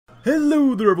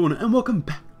Hello there everyone, and welcome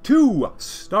back to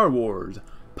Star Wars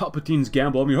Palpatine's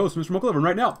Gamble. I'm your host, Mr. Mucklever, and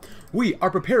right now we are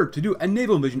prepared to do a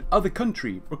naval invasion of the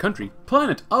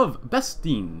planet of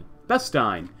Bestine.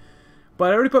 But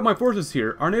I already put my forces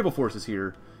here, our naval forces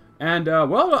here, and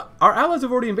well, our allies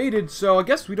have already invaded, so I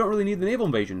guess we don't really need the naval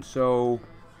invasion, so...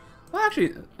 Well,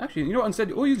 actually, you know what,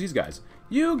 instead, we'll use these guys.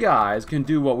 You guys can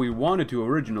do what we wanted to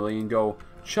originally and go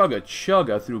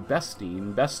chugga through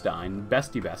Bestine,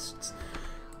 Bestie Bests.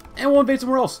 And we'll invade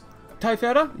somewhere else.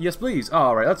 Typhetta? Yes, please.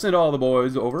 Alright, let's send all the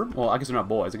boys over. Well, I guess they're not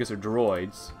boys. I guess they're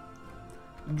droids.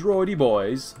 Droidy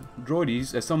boys.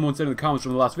 Droidies, as someone said in the comments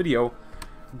from the last video,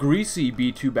 greasy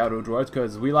B2 battle droids,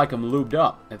 because we like them lubed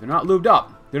up. If they're not lubed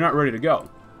up, they're not ready to go.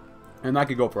 And that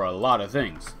could go for a lot of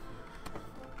things.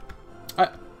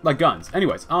 Like guns.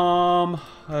 Anyways,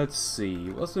 let's see.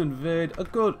 Let's invade a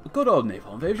good old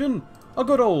naval invasion. A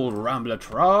good old Rambler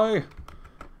try.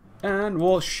 And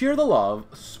we'll share the love,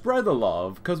 spread the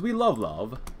love, because we love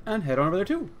love, and head on over there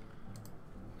too.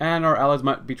 And our allies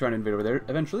might be trying to invade over there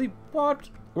eventually, but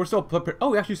we're still prepared.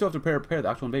 Oh, we actually still have to prepare the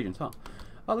actual invasions, huh?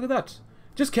 Oh, look at that.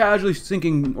 Just casually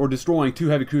sinking or destroying 2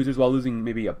 heavy cruisers while losing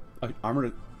maybe a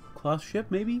armored class ship,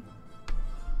 maybe?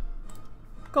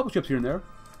 A couple ships here and there.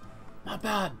 Not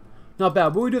bad. Not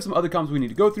bad, but we do have some other comms we need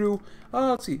to go through.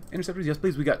 Let's see. Interceptors, yes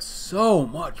please. We got so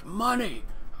much money.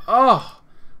 Oh!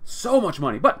 So much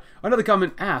money. But another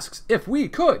comment asks if we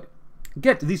could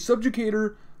get the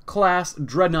Subjugator class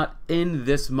Dreadnought in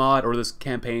this mod or this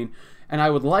campaign, and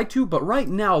I would like to, but right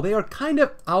now they are kind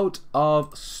of out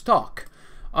of stock.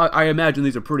 I imagine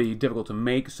these are pretty difficult to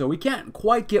make, so we can't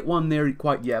quite get one there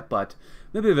quite yet, but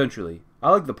maybe eventually.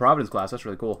 I like the Providence class. That's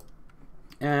really cool.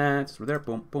 And we're there.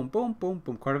 Boom, boom, boom, boom,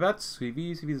 boom. Corvettes,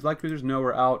 CVs, light cruisers. No,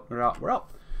 we're out. We're out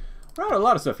a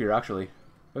lot of stuff here, actually.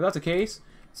 If that's the case,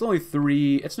 it's only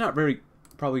 3. It's not very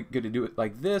probably good to do it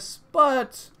like this,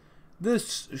 but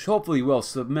this hopefully will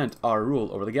cement our rule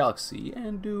over the galaxy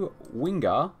and do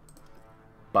winga,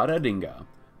 badadinga.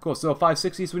 Cool. So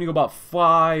 560. So we need to go about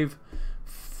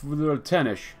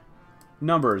 10-ish.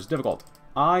 Numbers difficult.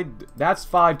 That's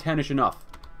 10-ish enough.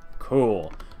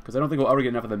 Cool. Because I don't think we'll ever get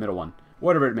enough of the middle one,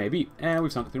 whatever it may be. And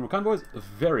we've sunk 3 more convoys.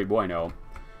 Very bueno.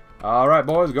 All right,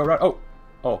 boys, go right.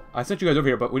 Oh, I sent you guys over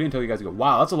here, but we didn't tell you guys to go.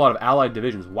 Wow, that's a lot of allied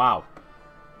divisions. Wow.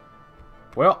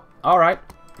 Well, alright.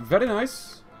 Very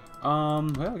nice.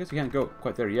 Well, I guess we can't go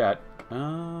quite there yet.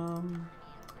 But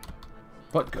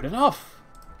good enough.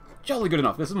 Jolly good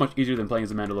enough. This is much easier than playing as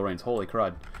the Mandalorians. Holy crud.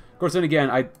 Of course, then again,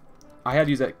 I had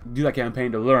to do that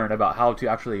campaign to learn about how to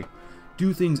actually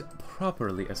do things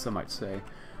properly, as some might say.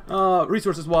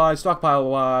 Resources-wise,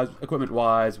 stockpile-wise,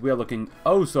 equipment-wise, we are looking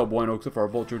oh so bueno, except for our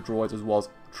Vulture droids as well as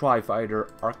Tri-Fighter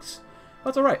arcs.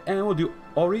 That's alright, and we'll do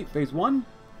Ori Phase 1.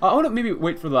 I want to maybe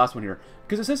wait for the last one here,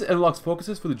 because it says it unlocks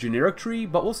focuses for the generic tree,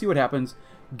 but we'll see what happens.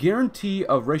 Guarantee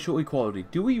of racial equality.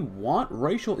 Do we want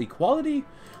racial equality?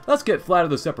 Let's get flat of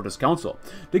the Separatist Council.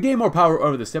 To gain more power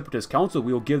over the Separatist Council,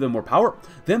 we will give them more power.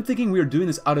 Them thinking we are doing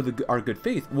this out of our good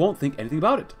faith won't think anything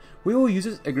about it. We will use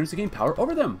this ignorance to gain power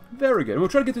over them. Very good. And we'll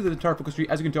try to get through the entire focus tree.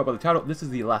 As you can tell by the title, this is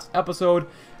the last episode,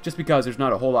 just because there's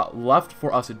not a whole lot left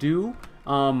for us to do.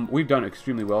 We've done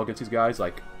extremely well against these guys,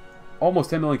 like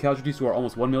almost 10 million casualties to our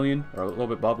almost 1 million, or a little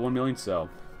bit above 1 million, so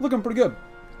looking pretty good.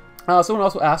 Someone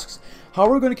also asks, how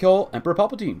are we going to kill Emperor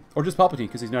Palpatine? Or just Palpatine,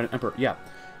 because he's not an emperor. Yeah,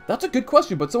 that's a good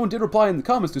question, but someone did reply in the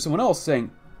comments to someone else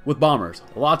saying, with bombers.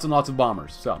 Lots and lots of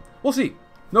bombers. So, we'll see.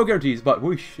 No guarantees, but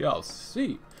we shall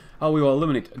see how we will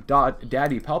eliminate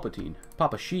Daddy Palpatine.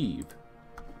 Papa Sheev.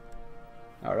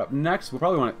 Alright, up next, we'll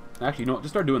probably want to... Actually, you know what?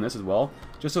 Just start doing this as well.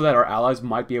 Just so that our allies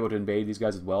might be able to invade these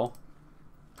guys as well.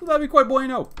 So that'd be quite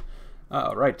bueno.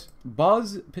 Alright.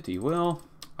 Buzz Pity. Well,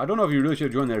 I don't know if you really should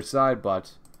have joined their side,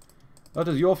 but... That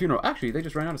is your funeral. Actually, they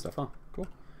just ran out of stuff, huh? Cool.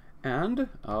 And,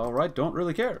 alright, don't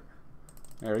really care.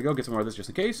 There we go. Get some more of this just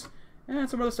in case. And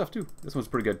some other stuff, too. This one's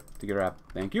pretty good to get her at.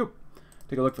 Thank you.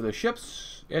 Take a look for the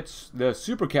ships. It's the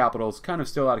Super Capital's kind of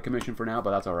still out of commission for now,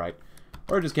 but that's alright.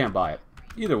 Or just can't buy it.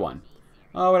 Either one.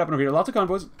 What happened over here? Lots of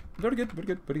convoys. Very good, pretty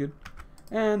good, pretty good.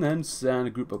 And then send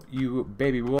a group of you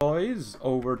baby boys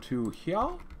over to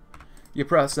here. You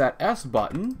press that S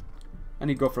button, and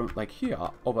you go from, like,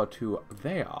 here over to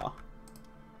there.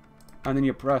 And then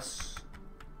you press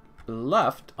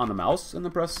left on the mouse, and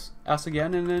then press S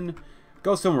again, and then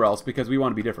go somewhere else, because we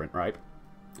want to be different, right?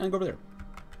 And go over there.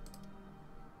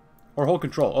 Or hold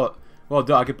control. Oh, well,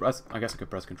 duh, I guess I could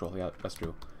press control. Yeah, that's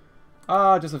true.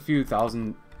 Just a few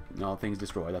thousand, things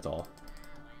destroyed, that's all.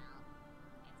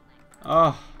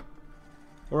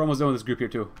 We're almost done with this group here,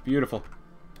 too. Beautiful.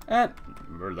 And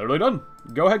we're literally done.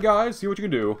 Go ahead, guys. See what you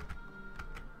can do.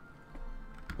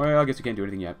 Well, I guess you can't do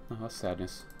anything yet. Oh, that's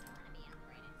sadness.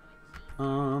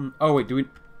 Oh wait, do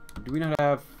we not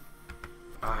have?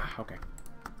 Ah, okay.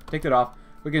 Take that off.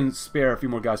 We can spare a few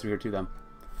more guys through here to them.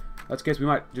 That's the case. We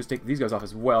might just take these guys off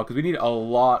as well because we need a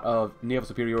lot of naval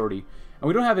superiority, and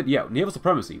we don't have it yet. Naval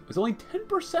supremacy. It's only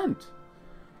 10%.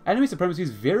 Enemy supremacy is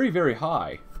very, very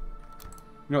high.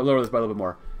 You know, lower this by a little bit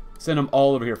more. Send them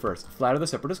all over here first. Flatter the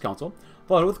Separatist Council.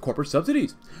 Follow with corporate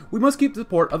subsidies. We must keep the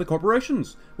support of the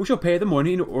corporations. We shall pay them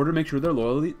money in order to make sure their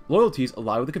loyalties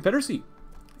lie with the Confederacy.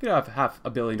 We could have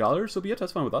 $500 million, so be it.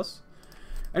 That's fine with us.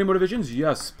 Any more divisions?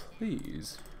 Yes,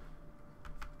 please.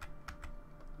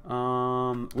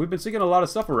 We've been seeing a lot of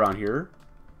stuff around here.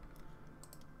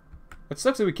 It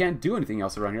sucks that we can't do anything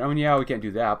else around here. I mean, yeah, we can't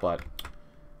do that, but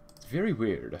it's very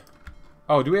weird.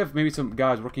 Oh, do we have maybe some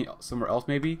guys working somewhere else,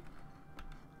 maybe?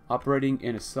 Operating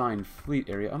in assigned fleet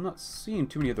area. I'm not seeing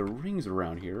too many other rings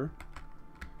around here.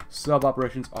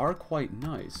 Sub-operations are quite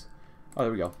nice. Oh,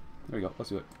 there we go. There we go. Let's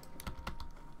do it.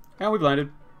 And we've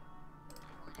landed.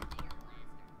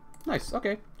 Nice.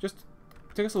 Okay. Just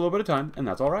take us a little bit of time, and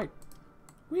that's alright.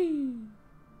 Whee!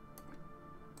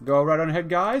 Go right on ahead,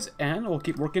 guys, and we'll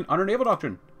keep working on our naval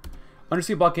doctrine.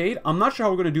 Undersea blockade. I'm not sure how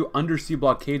we're going to do undersea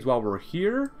blockades while we're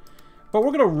here, but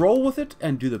we're going to roll with it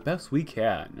and do the best we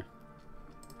can.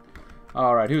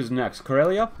 Alright, who's next?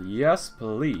 Karelia? Yes,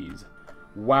 please.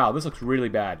 Wow, this looks really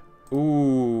bad.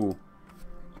 Ooh.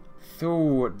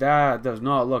 So, that does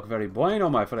not look very bueno,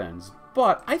 my friends.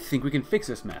 But I think we can fix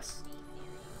this mess.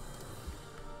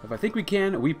 If I think we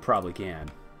can, we probably can.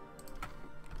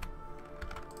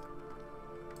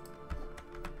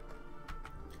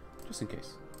 Just in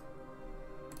case.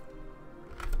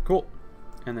 Cool.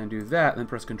 And then do that, and then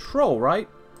press Control, right?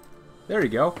 There you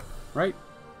go. Right?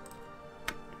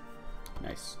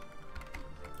 Nice.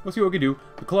 We'll see what we can do.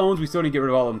 The clones, we still need to get rid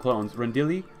of all of them clones.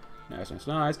 Rendili. Nice, nice,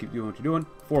 nice. Keep doing what you're doing.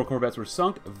 4 corvettes were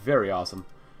sunk. Very awesome.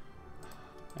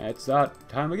 It's that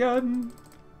time again.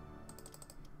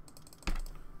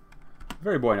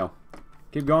 Very bueno.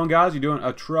 Keep going, guys. You're doing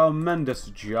a tremendous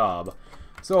job.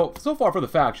 So far for the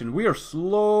faction, we are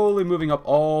slowly moving up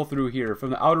all through here. From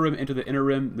the outer rim into the inner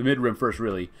rim. The mid rim first,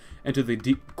 really. Into the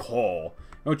deep core.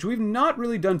 Which we've not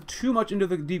really done too much into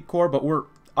the deep core, but we're...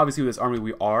 Obviously, with this army,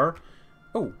 we are.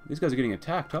 Oh, these guys are getting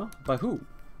attacked, huh? By who?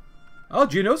 Oh,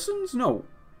 Geonosians? No.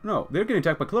 No, they're getting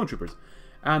attacked by clone troopers.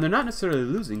 And they're not necessarily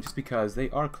losing just because they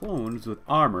are clones with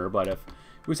armor. But if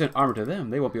we send armor to them,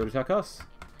 they won't be able to attack us.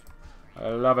 I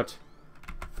love it.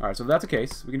 Alright, so if that's the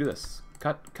case, we can do this.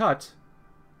 Cut, cut.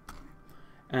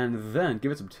 And then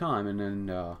give it some time, and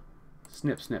then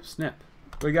snip, snip, snip.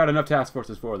 We got enough task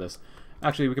forces for this.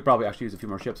 Actually, we could probably actually use a few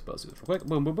more ships, but let's do this real quick.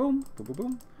 Boom, boom, boom. Boom, boom,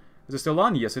 boom. Is it still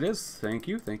on? Yes, it is. Thank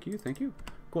you, thank you, thank you.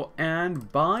 Cool.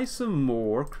 And buy some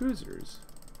more cruisers.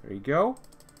 There you go.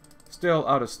 Still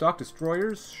out of stock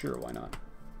destroyers? Sure, why not?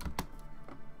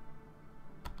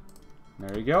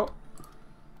 There you go.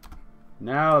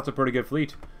 Now that's a pretty good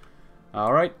fleet.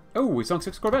 Alright. Oh, we sunk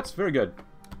 6 corvettes. Very good.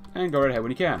 And go right ahead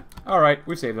when you can. Alright,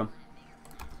 we've saved them.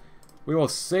 We will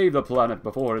save the planet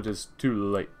before it is too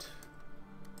late.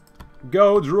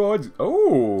 Go, droids!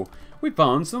 Oh! We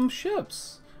found some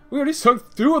ships. We already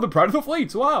sunk 2 of the Pride of the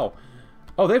Fleets. Wow.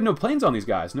 Oh, they have no planes on these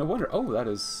guys. No wonder. Oh, that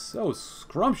is so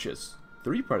scrumptious.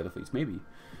 3 Pride of the Fleets, maybe.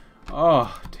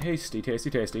 Oh, tasty, tasty,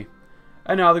 tasty.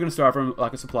 And now they're going to starve from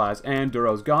lack of supplies. And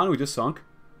Duro's gone. We just sunk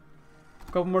a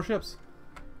couple more ships.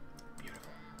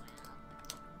 Beautiful.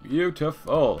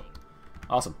 Beautiful.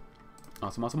 Awesome.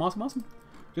 Awesome, awesome, awesome, awesome.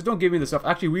 Just don't give me the stuff.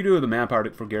 Actually, we do have the manpower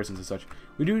for garrisons and such.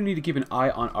 We do need to keep an eye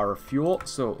on our fuel,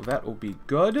 so that will be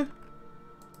good.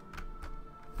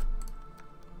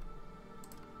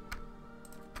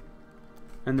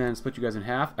 And then split you guys in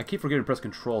half. I keep forgetting to press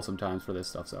Control sometimes for this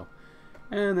stuff, so.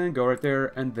 And then go right there,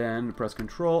 and then press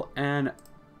Control, and...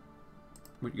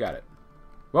 You got it.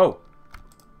 Whoa!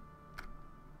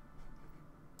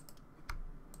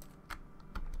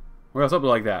 Well, something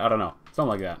like that. I don't know. Something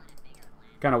like that.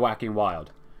 Kind of wacky and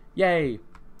wild. Yay!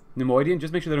 Nemoidian,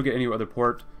 just make sure they don't get any other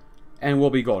port, and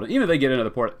we'll be golden. Even if they get another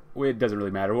port, it doesn't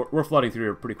really matter. We're flooding through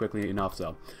here pretty quickly enough,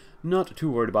 so not too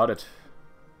worried about it.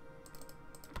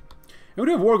 And we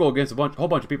do have war goal against a whole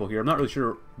bunch of people here. I'm not really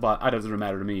sure, but that doesn't really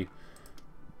matter to me.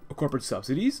 Corporate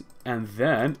subsidies, and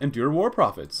then endure war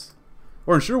profits.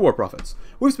 Or ensure war profits.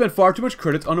 We've spent far too much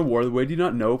credits on a war that we do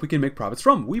not know if we can make profits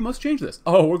from. We must change this.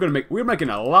 Oh, we're making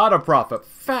a lot of profit.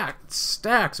 Fat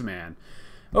stacks, man.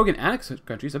 Oh, we can annex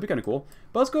countries. That'd be kind of cool.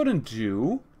 But let's go ahead and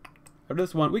do... After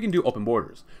this one, we can do open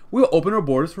borders. We'll open our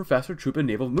borders for faster troop and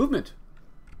naval movement.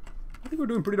 I think we're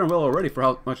doing pretty darn well already for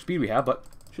how much speed we have, but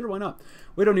sure, why not?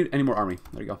 We don't need any more army.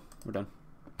 There you go. We're done.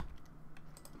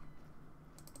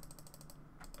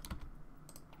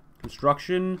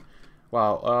 Construction.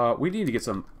 Wow, we need to get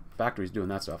some factories doing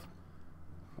that stuff.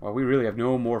 Well, we really have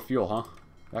no more fuel, huh?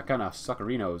 That kind of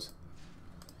suckerinos.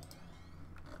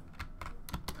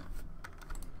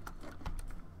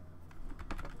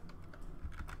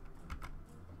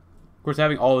 Of course,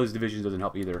 having all these divisions doesn't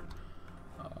help either.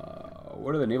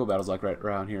 What are the naval battles like right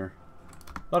around here?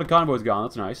 A lot of convoys gone,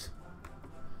 that's nice.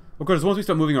 Of course, once we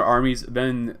start moving our armies,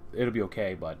 then it'll be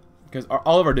okay, but... Because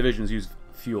all of our divisions use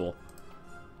fuel.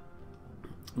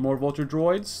 More vulture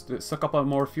droids to suck up on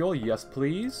more fuel? Yes,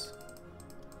 please.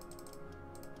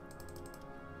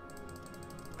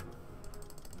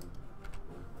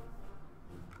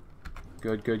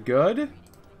 Good, good, good.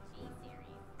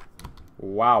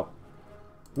 Wow.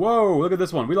 Whoa, look at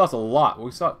this one. We lost a lot.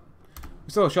 We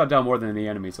still shot down more than the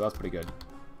enemy, so that's pretty good.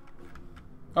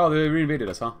 Oh, they reinvaded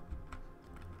us, huh?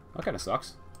 That kind of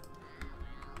sucks.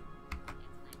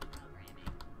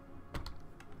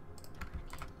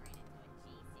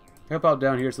 Help out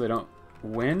down here so they don't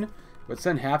win. But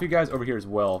send half you guys over here as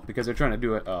well, because they're trying to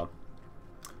do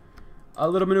a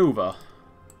little maneuver.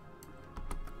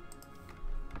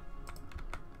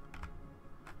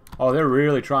 Oh, they're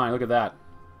really trying. Look at that.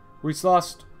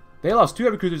 They lost 2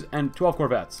 heavy cruisers and 12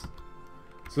 corvettes.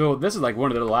 So this is like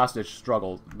one of their last-ditch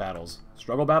struggle battles.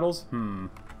 Struggle battles? Of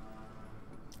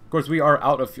course, we are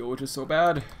out of fuel, which is so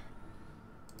bad.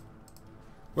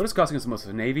 What is costing us the most?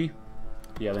 The Navy?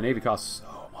 Yeah, the Navy costs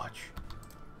so much.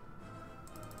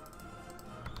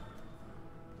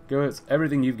 Go, it's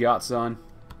everything you've got, son.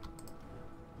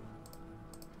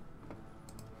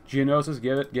 Geonosis,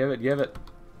 give it, give it, give it.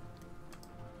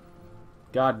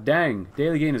 God dang.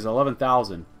 Daily gain is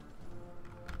 11,000.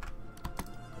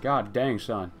 God dang,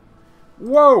 son.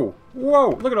 Whoa!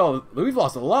 Whoa! Look at all... We've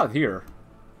lost a lot here.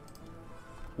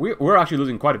 We're actually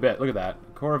losing quite a bit. Look at that.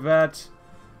 Corvette.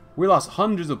 We lost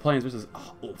hundreds of planes, which is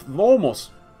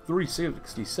almost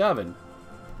 367.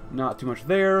 Not too much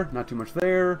there. Not too much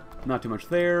there. Not too much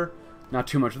there. Not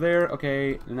too much there.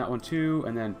 Okay, and that one too.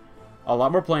 And then a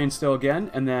lot more planes still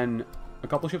again. And then a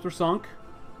couple ships were sunk.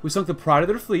 We sunk the pride of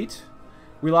their fleet.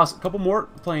 We lost a couple more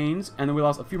planes, and then we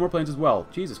lost a few more planes as well.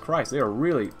 Jesus Christ, they are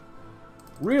really,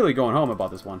 really going home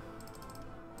about this one.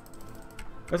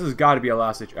 This has got to be a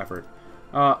last-ditch effort.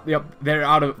 Yep, they're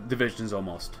out of divisions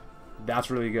almost. That's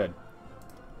really good.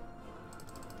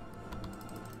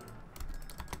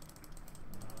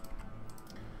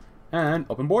 And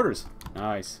open borders.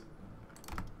 Nice.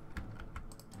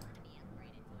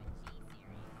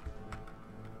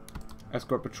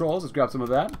 Escort patrols. Let's grab some of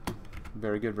that.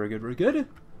 Very good, very good, very good.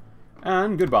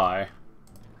 And goodbye.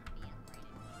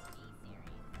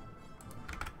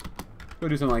 Go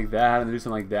do something like that, and then do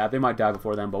something like that. They might die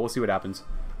before then, but we'll see what happens.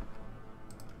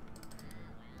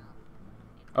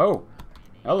 Oh.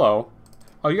 Hello.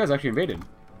 Oh, you guys actually invaded.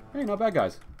 Hey, not bad,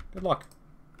 guys. Good luck.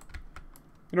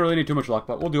 You don't really need too much luck,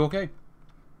 but we'll do okay.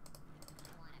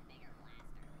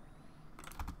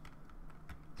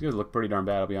 These guys look pretty darn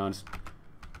bad, I'll be honest.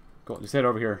 Cool, just head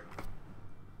over here.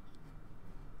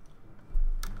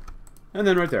 And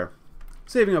then right there.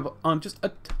 Saving up on just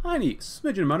a tiny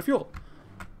smidgen amount of fuel.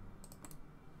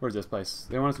 Where's this place?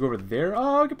 They want us to go over there?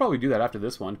 Oh, I could probably do that after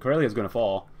this one. Corellia's going to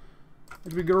fall.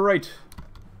 Which would be great.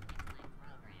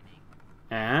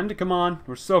 And, come on.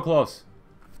 We're so close.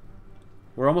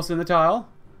 We're almost in the tile.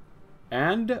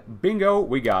 And, bingo,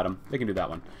 we got them. They can do that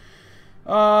one.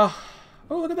 Oh,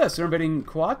 look at this. They're invading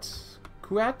Kuat?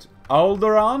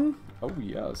 Alderaan? Oh,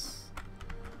 yes.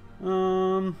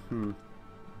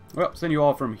 Well, send you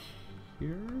all from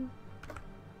here.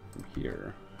 From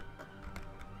here.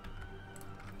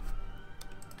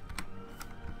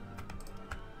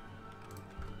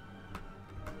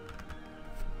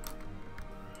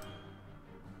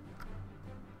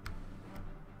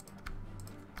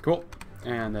 Cool.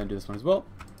 And then do this one as well.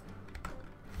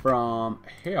 From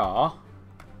here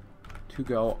to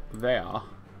go there.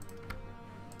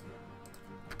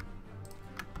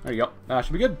 There you go. That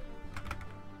should be good.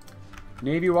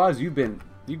 Navy-wise, you've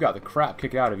got the crap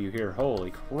kicked out of you here.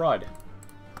 Holy crud.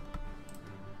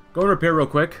 Go and repair real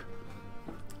quick.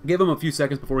 Give them a few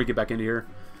seconds before we get back into here.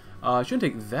 Shouldn't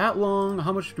take that long.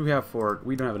 How much do we have for it?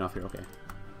 We don't have enough here. Okay.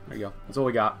 There you go. That's all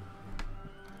we got.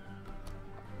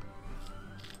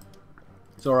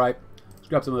 It's alright. Let's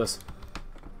grab some of this.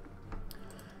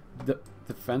 The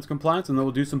defense compliance, and then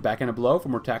we'll do some backhanded blow for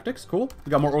more tactics. Cool.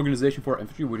 We got more organization for our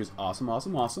infantry, which is awesome,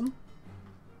 awesome, awesome.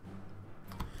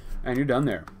 And you're done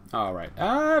there. Alright.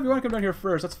 If you want to come down here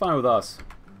first, that's fine with us.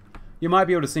 You might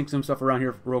be able to sync some stuff around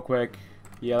here real quick.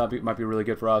 Yeah, that might be really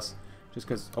good for us. Just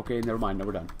because, okay, never mind. No,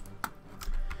 we're done.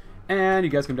 And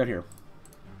you guys come down here.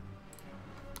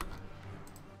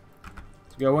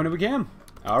 Let's go when we can.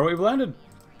 Alright, we've landed.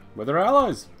 with their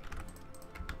allies.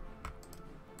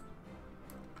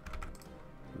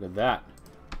 Look at that.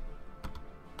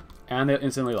 And they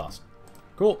instantly lost.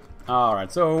 Cool.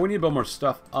 Alright, so we need to build more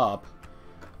stuff up.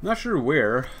 Not sure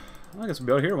where. I guess we'll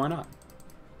build here, why not?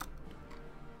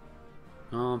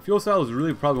 Fuel cells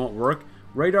really probably won't work.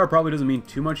 Radar probably doesn't mean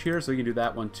too much here, so you can do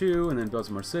that one too, and then build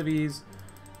some more civies.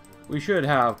 We should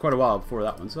have quite a while before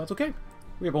that one, so that's okay.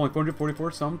 We have only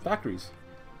 444 some factories.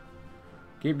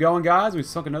 Keep going, guys. We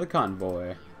sunk another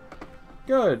convoy.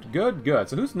 Good, good, good.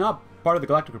 So who's not part of the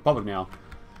Galactic Republic now?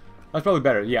 That's probably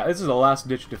better. Yeah, this is the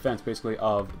last-ditch defense, basically,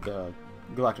 of the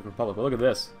Galactic Republic. But look at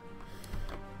this.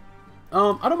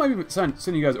 I don't mind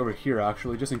sending you guys over here,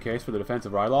 actually, just in case, for the defense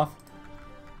of Ryloth.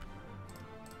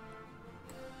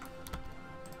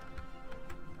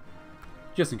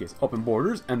 Just in case. Open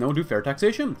borders, and then we'll do fair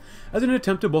taxation. As an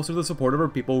attempt to bolster the support of our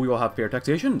people, we will have fair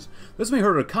taxations. This may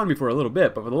hurt our economy for a little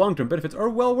bit, but for the long-term benefits are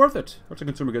well worth it. Lots of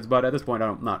consumer goods, but at this point,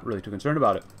 I'm not really too concerned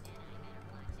about it.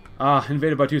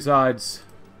 Invaded by two sides.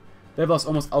 They've lost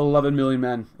almost 11 million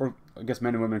men, or I guess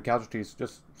men and women casualties.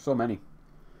 Just so many.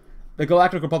 The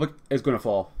Galactic Republic is going to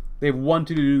fall. They have 1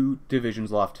 to 2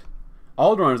 divisions left.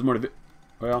 Alderaan is more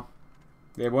well,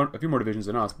 they have a few more divisions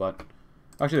than us, but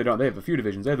actually they don't. They have a few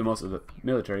divisions. They have the most of the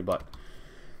military, but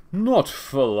not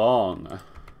for long.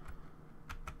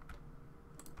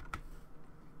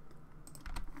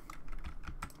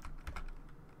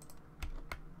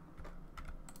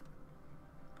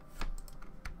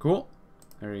 Cool.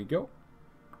 There you go.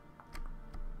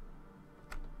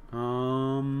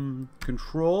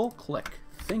 Control, click.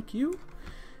 Thank you.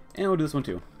 And we'll do this one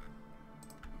too.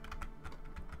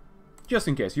 Just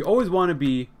in case. You always want to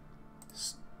be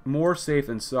more safe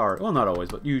than sorry. Well, not always,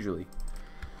 but usually.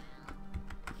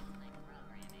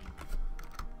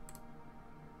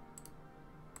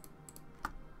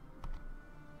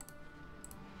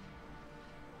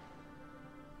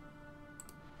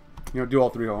 You know, do all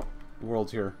 3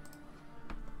 worlds here.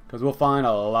 Because we'll find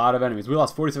a lot of enemies. We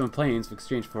lost 47 planes in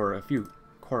exchange for a few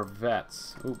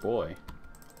corvettes. Oh boy.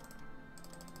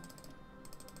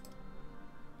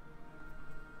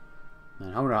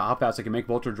 Man, how fast I can make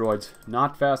Vulture droids.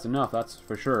 Not fast enough, that's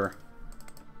for sure.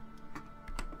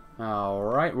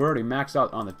 Alright, we're already maxed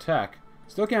out on the tech.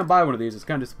 Still can't buy one of these. It's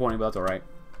kind of disappointing, but that's alright.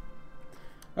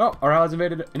 Oh, our allies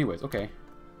invaded. Anyways, okay.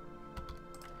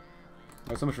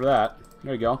 Oh, so much for that.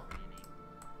 There you go.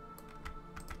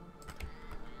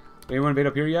 Anyone invade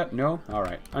up here yet? No?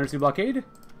 Alright. Undersea blockade.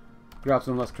 Grab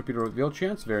some less torpedo reveal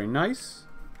chance. Very nice.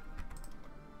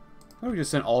 Why don't we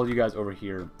just send all of you guys over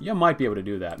here? You might be able to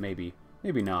do that, maybe.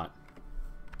 Maybe not.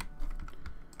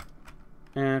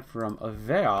 And from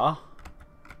there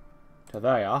to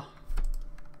there.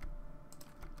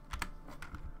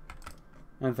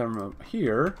 And from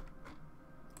here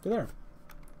to there.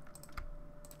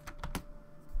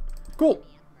 Cool.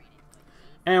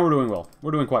 And we're doing well.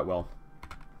 We're doing quite well.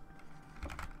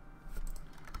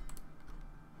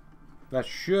 That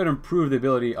should improve the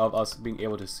ability of us being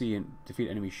able to see and defeat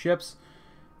enemy ships.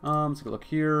 Let's take a look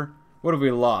here. What have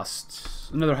we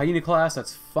lost? Another Hyena class.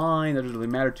 That's fine. That doesn't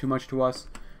really matter too much to us.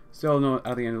 Still, no, I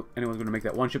don't think anyone's going to make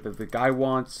that one ship that the guy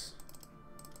wants.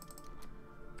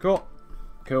 Cool.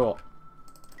 Cool.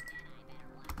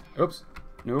 Oops.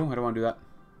 No, I don't want to do that.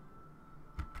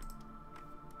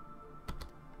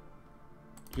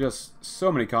 Just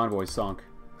so many convoys sunk.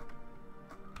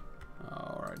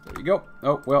 Alright, there you go.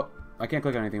 Oh, well. I can't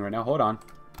click on anything right now. Hold on.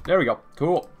 There we go.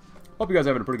 Cool. Hope you guys are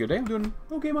having a pretty good day. I'm doing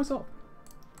okay myself.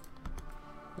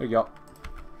 There you go.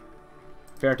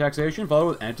 Fair taxation followed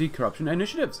with anti-corruption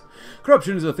initiatives.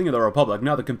 Corruption is a thing of the Republic,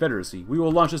 not the Confederacy. We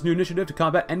will launch this new initiative to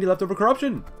combat any leftover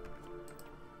corruption.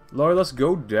 Loyalists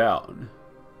go down.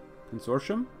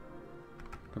 Consortium?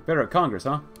 Confederate Congress,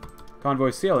 huh?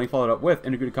 Convoy sailing followed up with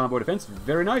integrated convoy defense.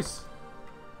 Very nice.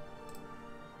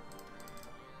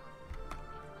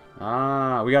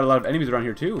 Ah, we got a lot of enemies around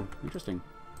here too. Interesting.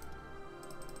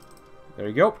 There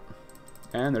you go.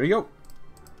 And there you go.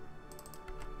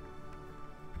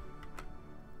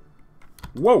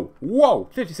 Whoa! Whoa!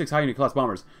 56 high-unit class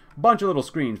bombers. Bunch of little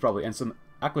screens probably, and some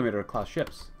acclimator class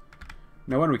ships.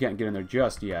 No wonder we can't get in there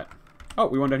just yet. Oh,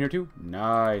 we went down here too?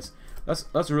 Nice.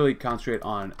 Let's really concentrate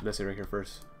on this area here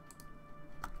first.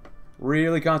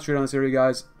 Really concentrate on this area,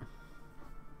 guys.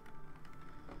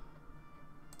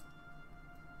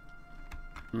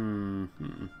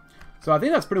 So I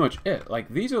think that's pretty much it. Like,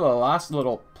 these are the last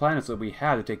little planets that we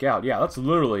had to take out. Yeah, that's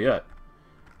literally it.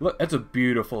 Look, that's a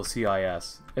beautiful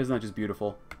CIS. Isn't that just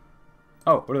beautiful?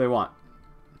 Oh, what do they want?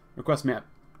 Request map.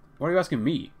 What are you asking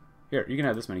me? Here, you can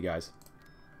have this many guys.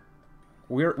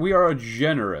 We are a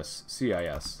generous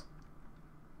CIS.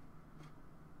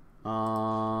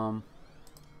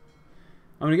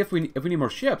 mean, if we need more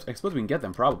ships, I suppose we can get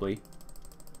them, probably.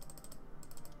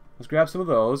 Let's grab some of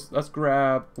those. Let's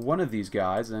grab one of these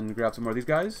guys and grab some more of these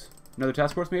guys. Another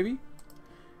task force, maybe?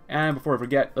 And before I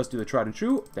forget, let's do the tried and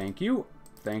true. Thank you.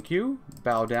 Thank you.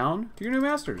 Bow down to your new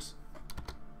masters.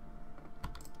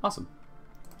 Awesome.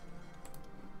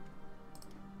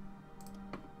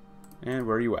 And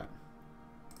where are you at?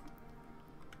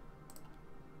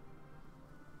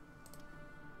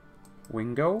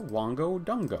 Wingo, Wongo,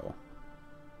 Dungo.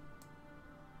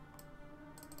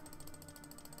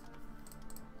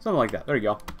 Something like that. There you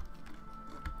go.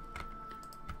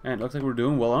 And it looks like we're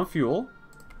doing well on fuel.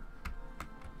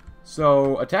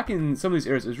 So, attacking some of these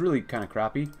areas is really kind of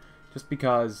crappy. Just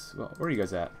because... Well, where are you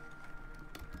guys at?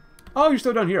 Oh, you're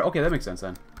still down here. Okay, that makes sense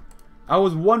then. I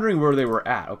was wondering where they were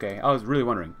at. Okay, I was really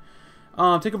wondering.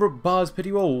 Take over Buzz,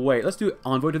 pity will wait. Let's do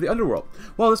Envoy to the Underworld.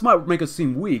 While this might make us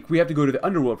seem weak, we have to go to the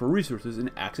Underworld for resources and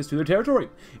access to their territory.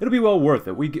 It'll be well worth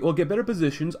it. We'll get better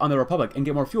positions on the Republic and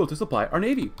get more fuel to supply our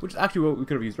Navy, which is actually what we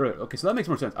could have used earlier. Okay, so that makes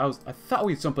more sense. I thought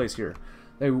we had someplace here.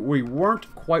 We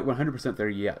weren't quite 100% there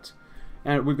yet.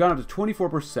 And we've gone up to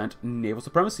 24% naval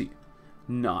supremacy.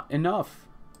 Not enough.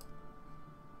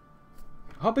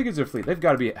 How big is their fleet? They've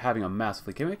got to be having a massive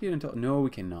fleet. Can we make it until... No,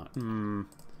 we cannot.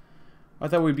 I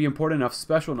thought we'd be important enough,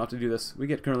 special enough to do this. We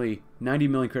get currently 90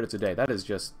 million credits a day. That is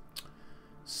just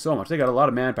so much. They got a lot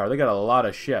of manpower. They got a lot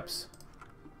of ships.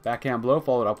 Backhand blow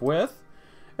followed up with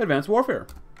Advanced Warfare.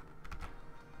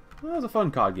 Well, that was a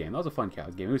fun COD game. That was a fun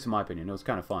COD game, at least in my opinion. It was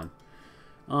kind of fun.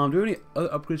 Do we have any other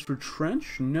upgrades for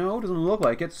Trench? No, doesn't look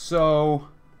like it. So,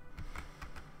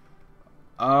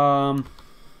 maybe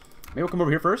we'll come over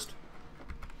here first.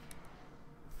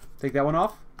 Take that one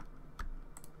off.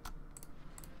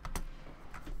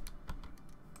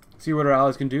 See what our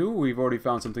allies can do. We've already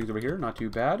found some things over here. Not too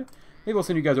bad. Maybe we'll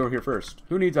send you guys over here first.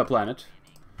 Who needs a planet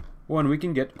when we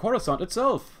can get Coruscant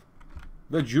itself?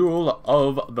 The Jewel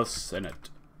of the Senate.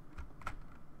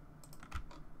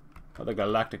 Or the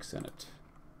Galactic Senate.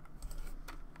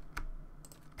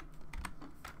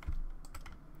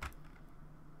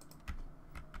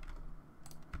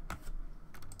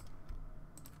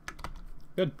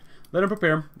 Good. Let him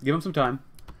prepare. Give him some time.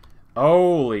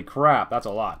 Holy crap, that's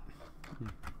a lot.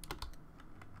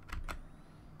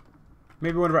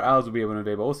 Maybe one of our allies will be able to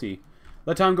invade, but we'll see.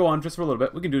 Let time go on just for a little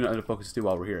bit. We can do another focus too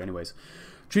while we're here anyways.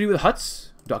 Treaty with Hutts.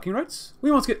 Docking rights.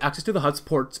 We must get access to the Hutts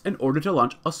ports in order to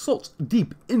launch assaults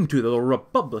deep into the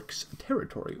Republic's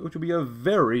territory, which will be a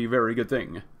very, very good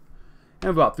thing.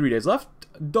 And about 3 days left.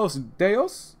 Dos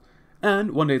Deos.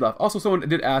 And 1 day left. Also, someone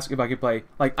did ask if I could play,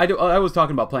 like, I was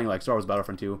talking about playing, like, Star Wars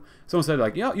Battlefront 2. Someone said,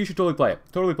 like, yeah, you should totally play it.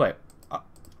 Totally play it.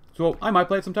 So, I might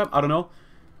play it sometime. I don't know.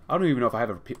 I don't even know if I have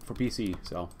it for PC,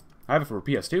 so... I have it for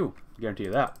PS2. Guarantee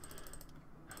you that.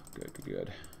 Good, good,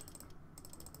 good.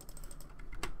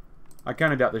 I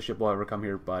kind of doubt this ship will ever come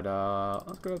here, but,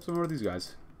 let's grab some more of these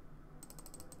guys.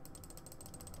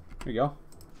 There you go.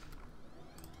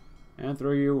 And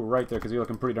throw you right there, because you're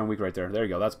looking pretty darn weak right there. There you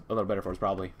go. That's a little better for us,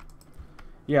 probably.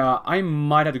 Yeah, I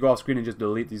might have to go off screen and just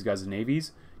delete these guys'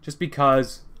 navies, just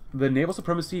because the naval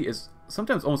supremacy is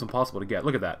sometimes almost impossible to get.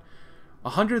 Look at that.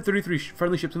 133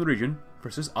 friendly ships in the region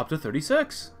versus up to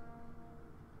 36.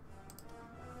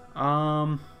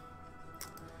 How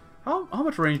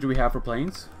much range do we have for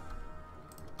planes?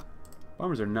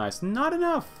 Bombers are nice. Not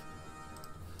enough.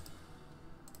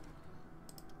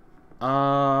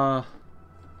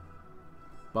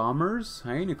 Bombers,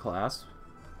 Hyena class.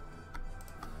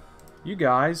 You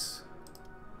guys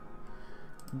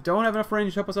don't have enough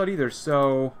range to help us out either,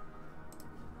 so...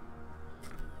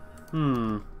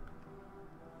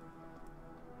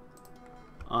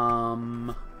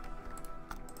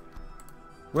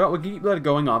 Well, we'll keep that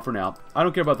going on for now. I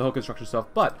don't care about the whole construction stuff,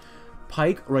 but...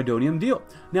 Pike Rhydonium deal.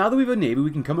 Now that we have a navy,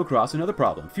 we can come across another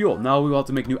problem. Fuel. Now we will have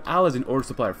to make new allies in order to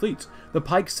supply our fleets. The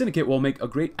Pike Syndicate will make a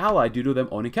great ally due to them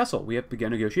owning Kessel. We have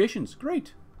begun negotiations.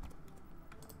 Great.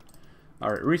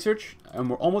 Alright, research. And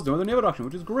we're almost done with the naval doctrine,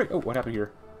 which is great. Oh, what happened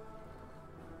here?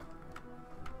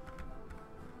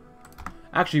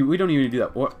 Actually, we don't even need to do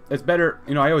that. It's better...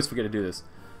 You know, I always forget to do this.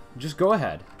 Just go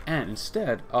ahead. And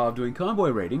instead of doing convoy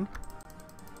raiding...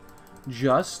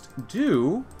 Just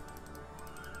do...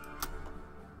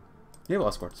 Naval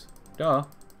escorts. Duh.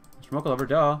 Smoke lover.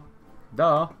 Duh.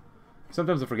 Duh.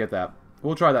 Sometimes I forget that.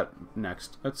 We'll try that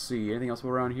next. Let's see. Anything else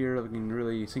around here that we can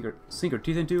really sink our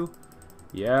teeth into?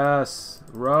 Yes.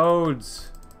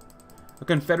 Roads. A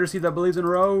confederacy that believes in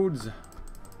roads.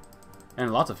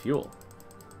 And lots of fuel.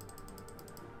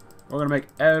 We're going to make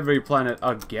every planet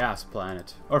a gas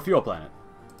planet. Or fuel planet.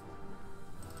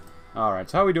 Alright,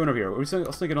 so how are we doing over here? Are we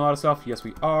sinking a lot of stuff? Yes,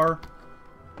 we are.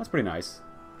 That's pretty nice.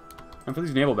 And for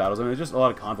these naval battles, I mean, there's just a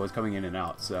lot of convoys coming in and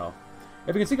out, so...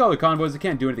 If we can sink all the convoys, they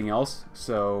can't do anything else,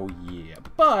 so yeah.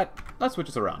 But, let's switch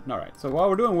this around. Alright, so while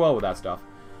we're doing well with that stuff,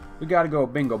 we gotta go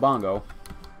bingo bongo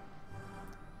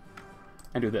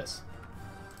and do this.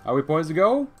 Are we poised to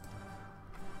go?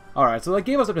 Alright, so that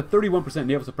gave us up to 31%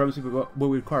 naval supremacy, but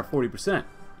we require 40%.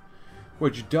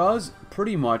 Which does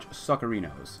pretty much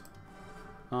suckerinos.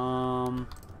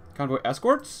 Convoy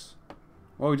escorts?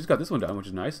 Well, we just got this one done, which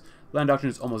is nice. Land doctrine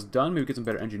is almost done. Maybe get some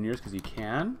better engineers, because you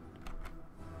can.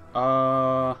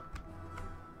 We're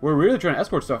really trying to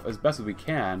escort stuff as best as we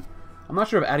can. I'm not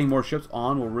sure if adding more ships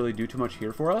on will really do too much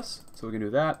here for us. So we can do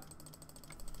that.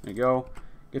 There you go.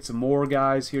 Get some more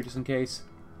guys here just in case.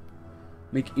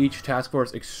 Make each task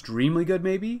force extremely good,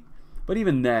 maybe. But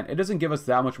even then, it doesn't give us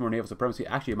that much more naval supremacy.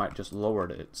 Actually, it might just lower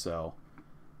it. So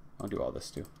I'll do all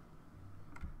this too.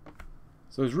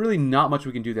 So there's really not much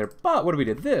we can do there. But what if we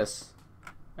did this,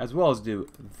 as well as do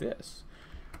this?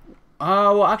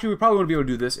 Well, actually, we probably wouldn't be able to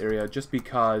do this area just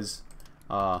because,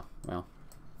 well,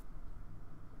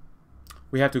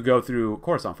 we have to go through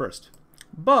Coruscant first.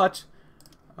 But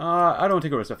I don't want to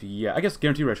take over stuff yet. I guess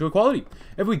guarantee racial equality.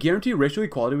 If we guarantee racial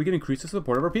equality, we can increase the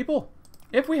support of our people.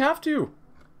 If we have to.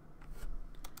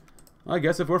 I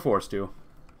guess if we're forced to.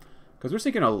 Because we're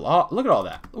sinking a lot. Look at all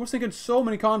that. We're sinking so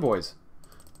many convoys.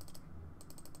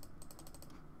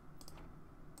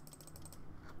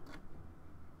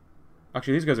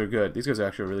 Actually, these guys are good. These guys are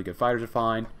actually really good. Fighters are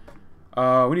fine.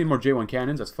 We need more J1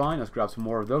 cannons. That's fine. Let's grab some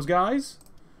more of those guys.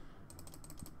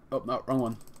 Oh, no, wrong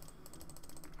one.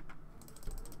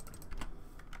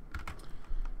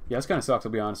 Yeah, this kind of sucks,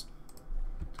 I'll be honest.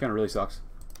 This kind of really sucks.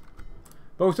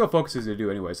 But we still have focuses to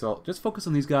do anyway, so just focus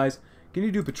on these guys. Can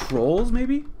you do patrols,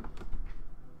 maybe?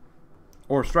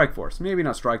 Or strike force. Maybe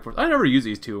not strike force. I never use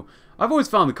these two. I've always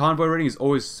found the convoy rating is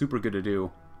always super good to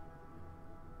do.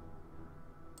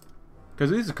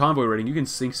 Because with this convoy rating, you can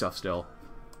sink stuff still.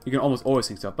 You can almost always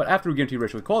sink stuff. But after we guarantee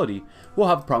racial equality, we'll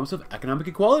have a promise of economic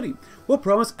equality. We'll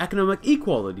promise economic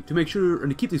equality. To make sure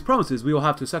and to keep these promises, we will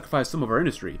have to sacrifice some of our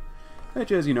industry. Which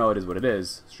is, you know, it is what it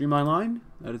is. Streamline line,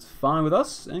 that is fine with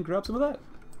us, and grab some of that.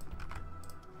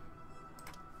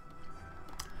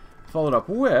 Followed up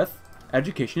with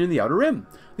education in the Outer Rim.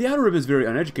 The Outer Rim is very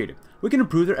uneducated. We can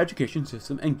improve their education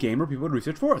system and gain more people to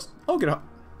research for us. Oh, get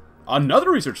another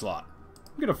research slot.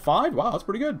 We get a 5? Wow, that's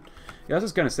pretty good. Yeah, this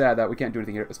is kind of sad that we can't do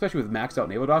anything here, especially with maxed out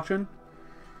naval doctrine.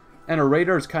 And our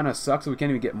raiders kind of suck, so we can't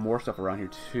even get more stuff around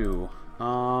here, too.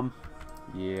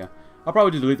 Yeah. I'll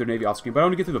probably just delete their navy off screen, but I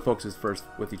want to get through the focuses first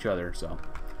with each other, so.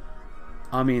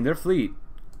 I mean, their fleet.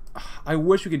 I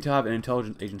wish we could have an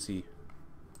intelligence agency.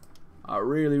 I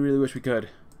really, really wish we could.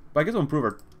 But I guess we'll improve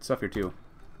our stuff here, too.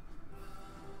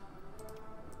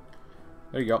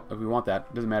 There you go. If we want that.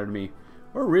 It doesn't matter to me.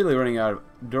 We're really running out of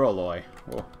duralloy.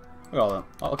 Whoa. Look at all them.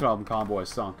 Oh, look at all them convoys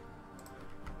sunk.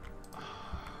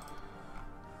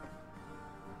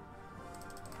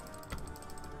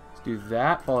 Let's do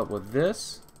that. Follow up with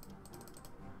this.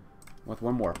 With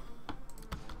one more.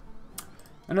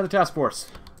 Another task force.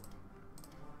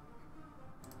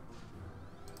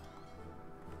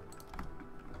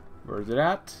 Where's it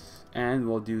at? And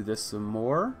we'll do this some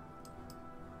more.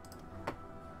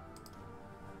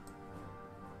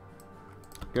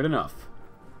 Good enough.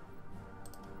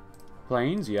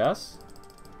 Planes, yes.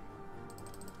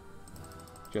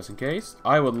 Just in case.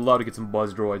 I would love to get some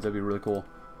buzz droids. That'd be really cool.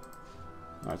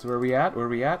 Alright, so where are we at? Where are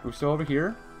we at? We're still over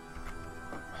here.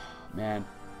 Man.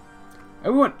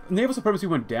 And naval supremacy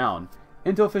went down.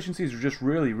 Intel efficiencies are just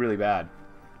really, really bad.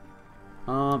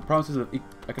 Promises of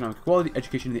economic equality,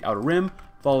 education in the Outer Rim,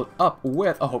 followed up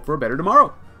with a hope for a better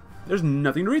tomorrow. There's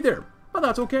nothing to read there, but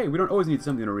that's okay. We don't always need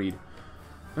something to read.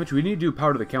 Actually, we need to do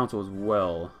power to the council as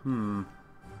well.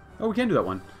 Oh, we can do that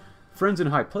one. Friends in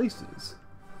high places.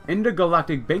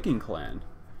 Intergalactic banking clan.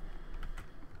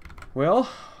 Well,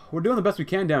 we're doing the best we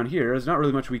can down here. There's not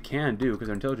really much we can do because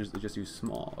our intelligence is just too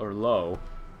small or low.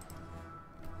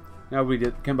 Now we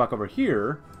did come back over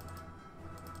here.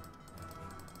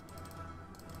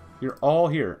 You're all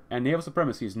here, and naval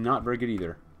supremacy is not very good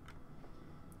either.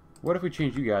 What if we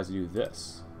change you guys to do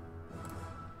this?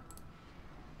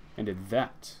 And did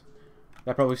that.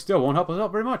 That probably still won't help us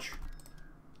out very much.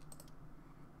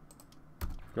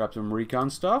 Grab some recon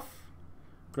stuff.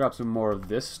 Grab some more of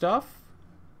this stuff.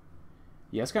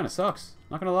 Yeah, this kind of sucks.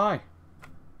 Not gonna lie.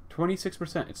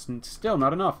 26%. It's still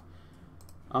not enough.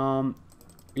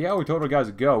 Yeah, we told our guys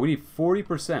to go. We need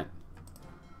 40%.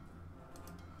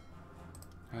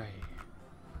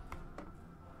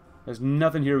 There's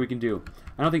nothing here we can do.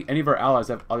 I don't think any of our allies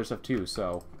have other stuff too,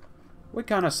 so we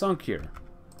kind of sunk here.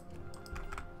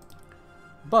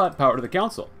 But power to the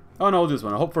council. Oh no, we'll do this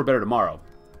one. I hope for a better tomorrow.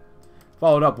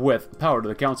 Followed up with Power to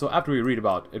the Council after we read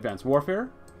about advanced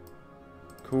warfare.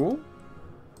 Cool.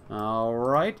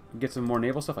 Alright. Get some more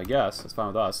naval stuff, I guess. That's fine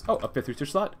with us. Oh, a 5th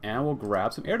research slot. And we'll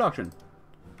grab some air doctrine.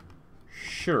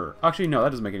 Sure. Actually, no,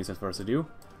 that doesn't make any sense for us to do.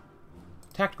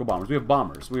 Tactical bombers. We have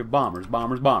bombers. We have bombers,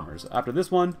 bombers, bombers. After this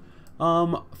one,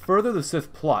 further the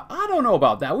Sith plot. I don't know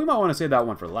about that. We might want to save that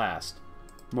one for last.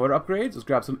 Motor upgrades. Let's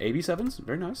grab some AB7s.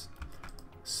 Very nice.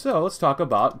 So, let's talk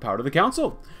about Power to the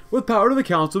Council. With Power to the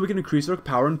Council, we can increase our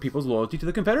power and people's loyalty to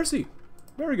the Confederacy.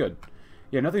 Very good.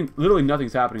 Yeah, nothing, literally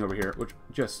nothing's happening over here, which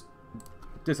just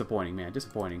disappointing, man,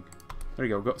 disappointing. There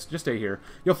you go, just stay here.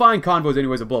 You'll find convoys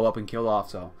anyways to blow up and kill off,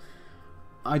 so.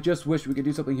 I just wish we could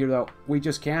do something here, though. We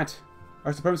just can't.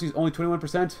 Our supremacy is only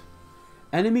 21%.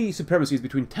 Enemy supremacy is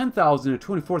between 10,000 and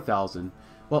 24,000,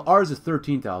 while ours is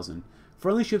 13,000.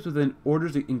 Friendly ships within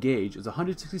orders to engage is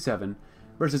 167,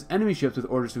 versus enemy ships with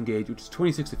orders to engage, which is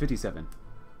 26 to 57.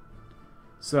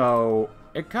 So,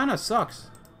 it kind of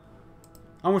sucks.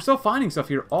 And we're still finding stuff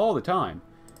here all the time.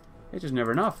 It's just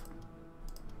never enough.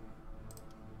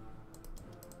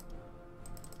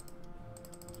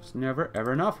 Just never,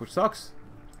 ever enough, which sucks.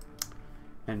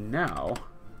 And now,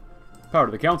 Power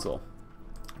to the Council.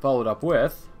 Followed up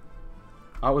with...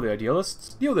 Out with the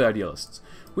Idealists. Deal with the Idealists.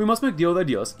 We must make deal with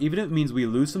Idealists, even if it means we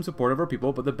lose some support of our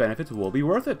people, but the benefits will be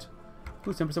worth it.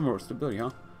 Lose 10% more stability,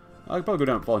 huh? I could probably go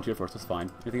down and volunteer force, that's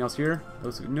fine. Anything else here?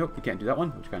 Nope, we can't do that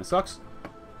one, which kind of sucks.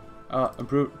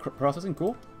 Improved processing,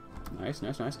 cool. Nice,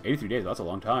 nice, nice. 83 days, that's a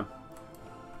long time.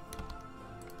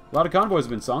 A lot of convoys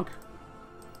have been sunk.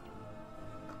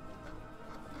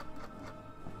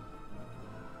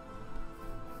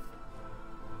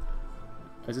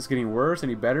 Is this getting worse?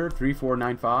 Any better?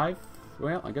 3495?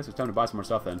 Well, I guess it's time to buy some more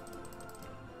stuff then.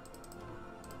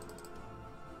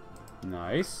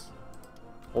 Nice.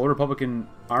 Old Republican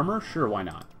armor? Sure, why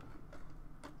not?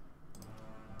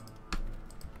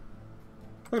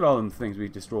 Look at all the things we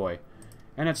destroy.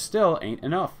 And it still ain't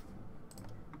enough.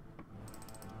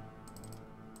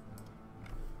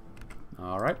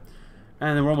 Alright.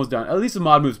 And then we're almost done. At least the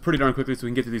mod moves pretty darn quickly so we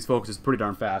can get to these focuses pretty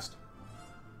darn fast.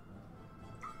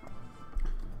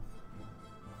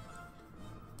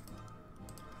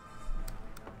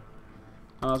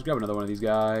 Let's grab another one of these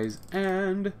guys.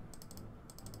 And...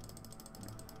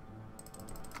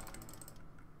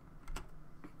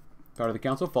 Power to the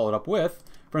Council, followed up with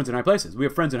friends in high places. We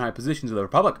have friends in high positions of the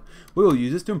Republic. We will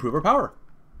use this to improve our power.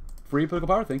 Free political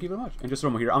power, thank you very much. And just throw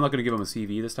them here. I'm not going to give them a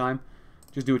CV this time.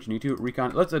 Just do what you need to.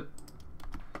 Recon. Let's...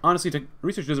 honestly,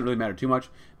 research doesn't really matter too much.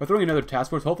 By throwing another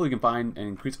task force, hopefully we can find and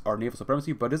increase our naval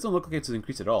supremacy, but it doesn't look like it's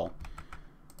increased at all.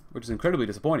 Which is incredibly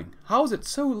disappointing. How is it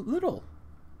so little?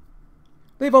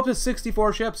 They have up to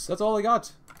 64 ships. That's all they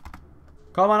got.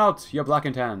 Come on out, you black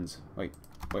and tans. Wait,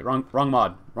 wrong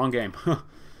mod. Wrong game.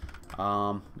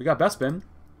 We got Bespin.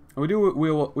 And we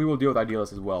will deal with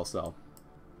Idealists as well, so.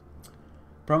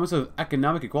 Promise of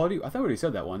economic equality. I thought we already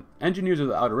said that one. Engineers of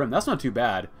the Outer Rim. That's not too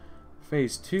bad.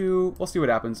 Phase 2. We'll see what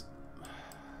happens.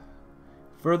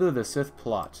 Further the Sith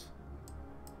plot.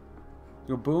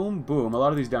 Go boom, boom. A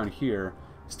lot of these down here.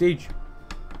 Stage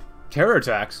terror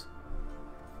attacks.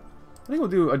 I think we'll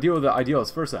do a deal with the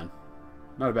Idealists first then.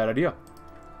 Not a bad idea.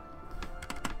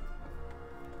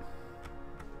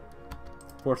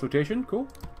 Force rotation, cool.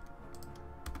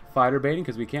 Fighter baiting,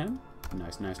 because we can.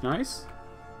 Nice, nice, nice.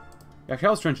 Actually,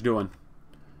 how's Trench doing?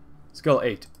 Skill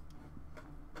 8.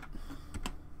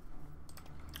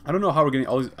 I don't know how we're getting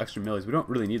all these extra millies. We don't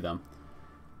really need them.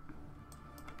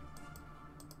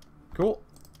 Cool.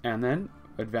 And then,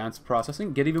 advanced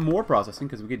processing. Get even more processing,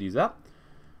 because we could use that.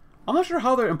 I'm not sure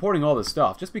how they're importing all this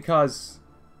stuff, just because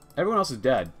everyone else is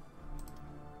dead.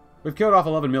 We've killed off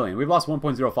 11 million. We've lost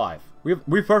 1.05.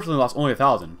 We've personally lost only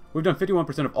 1,000. We've done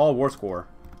 51% of all war score.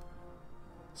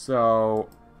 So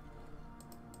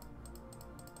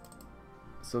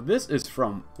this is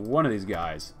from one of these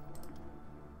guys.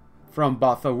 From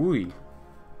Bathawi.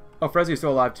 Oh, Frezzi is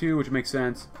still alive too, which makes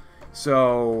sense.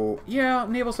 So, yeah,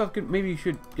 naval stuff maybe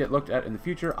should get looked at in the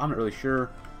future. I'm not really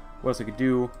sure what else I could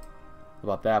do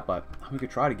about that, but we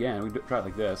could try it again. We could try it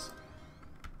like this.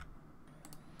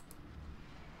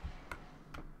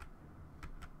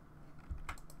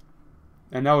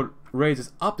 And that would raise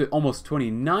us up to almost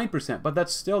 29%, but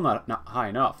that's still not high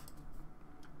enough.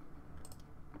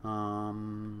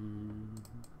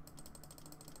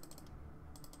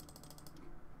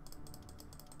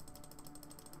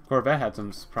 Corvette had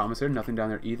some promise there. Nothing down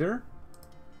there either.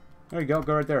 There you go.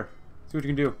 Go right there. See what you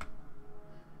can do.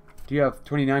 Do you have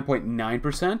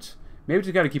 29.9%? Maybe we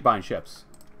just got to keep buying ships.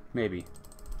 Maybe.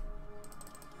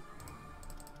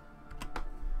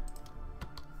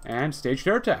 And stage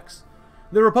terror attacks.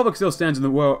 The Republic still stands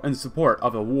in support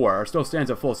of the war, or still stands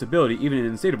at full stability even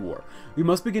in the state of war. We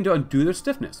must begin to undo their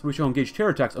stiffness. We shall engage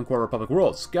terror attacks on core Republic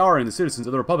worlds, scouring the citizens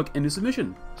of the Republic into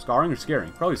submission. Scouring or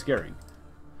scaring? Probably scaring.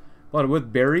 But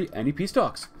with bury any peace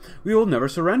talks. We will never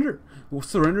surrender.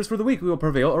 Surrenders for the weak. We will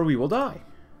prevail or we will die.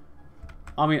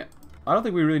 I mean, I don't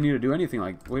think we really need to do anything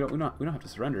like we don't have to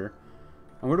surrender,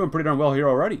 and we're doing pretty darn well here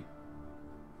already.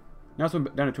 Now it's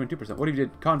down to 22%. What if you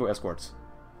did convoy escorts?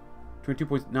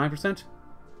 22.9%.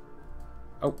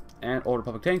 Oh, and old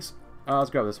Republic tanks. Let's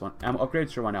grab this one. Ammo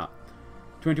upgrades, sure, why not?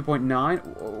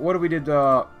 22.9. What if we did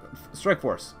strike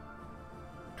force?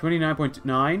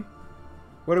 29.9.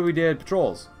 What if we did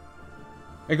patrols?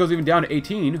 It goes even down to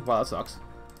 18. Wow, that sucks.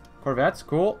 Corvettes,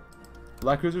 cool.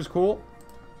 Light cruisers, cool.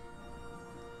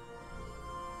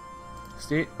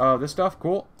 State this stuff,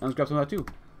 cool. And let's grab some of that too.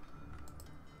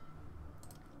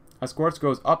 Escorts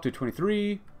goes up to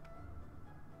 23.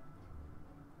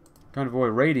 Convoy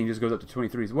rating just goes up to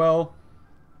 23 as well.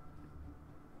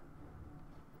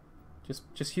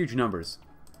 Just huge numbers.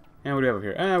 And what do we have over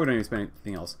here? We don't need to spend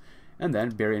anything else. And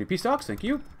then bury any peace talks, thank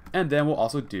you. And then we'll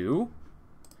also do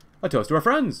a toast to our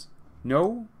friends.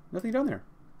 No, nothing down there.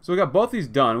 So we got both these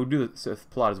done. We'll do the Sith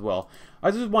plot as well.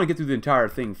 I just want to get through the entire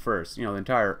thing first. You know, the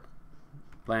entire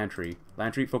land tree,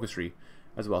 focus tree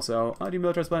as well. So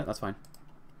demilitarize planet, that's fine.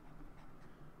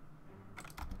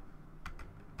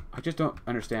 I just don't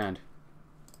understand.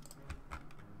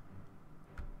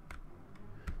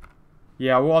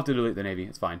 Yeah, we'll have to delete the Navy.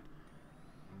 It's fine.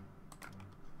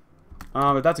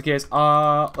 If that's the case,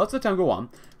 let's let time go on.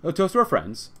 A toast to our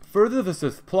friends. Further the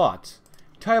Sith plot.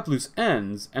 Tie up loose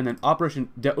ends. And then Operation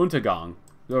Der Untergang.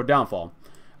 Or Downfall.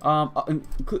 In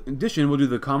addition, we'll do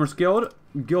the Commerce Guild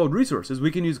resources.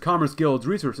 We can use Commerce Guild's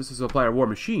resources to supply our war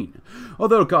machine.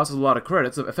 Although it costs us a lot of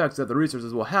credits, the effects that the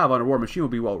resources will have on our war machine will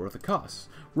be well worth the cost.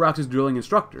 Raxus drilling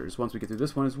instructors. Once we get through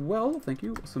this one as well, thank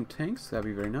you. Some tanks, that'd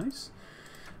be very nice.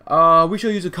 We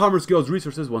shall use the Commerce Guild's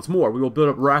resources once more. We will build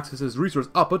up Raxus's resource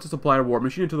output to supply our war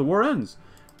machine until the war ends.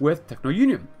 With Techno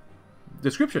Union.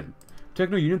 Description.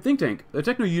 Techno Union think tank. The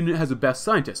Techno Union has the best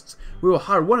scientists. We will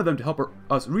hire one of them to help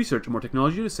us research more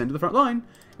technology to send to the front line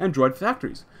and droid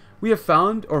factories. We have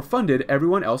found or funded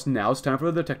everyone else. Now it's time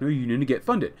for the Techno Union to get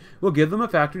funded. We'll give them a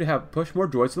factory to push more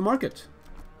droids to the market.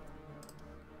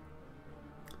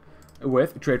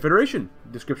 With Trade Federation.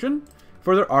 Description.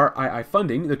 Further RII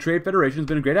funding, the Trade Federation has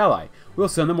been a great ally. We'll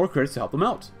send them more credits to help them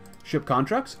out. Ship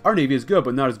contracts. Our Navy is good,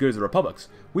 but not as good as the Republic's.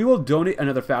 We will donate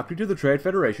another factory to the Trade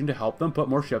Federation to help them put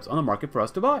more ships on the market for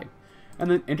us to buy. And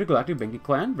then Intergalactic Banking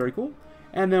Clan, very cool.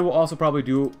 And then we'll also probably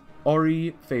do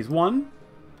Ori Phase 1,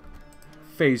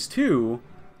 Phase 2,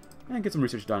 and get some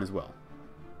research done as well.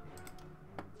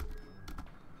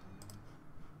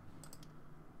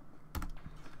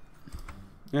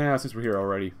 Yeah, since we're here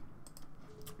already.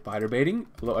 Fighter baiting,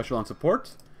 low echelon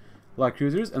support, light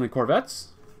cruisers, and then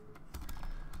corvettes.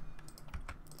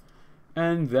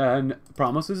 And then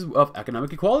promises of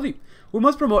economic equality. We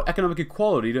must promote economic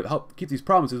equality. To help keep these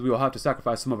promises, we will have to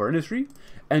sacrifice some of our industry,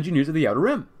 engineers of the Outer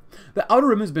Rim. The Outer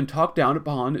Rim has been talked down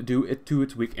upon due to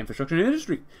its weak infrastructure and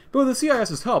industry. But with the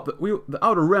CIS's help, the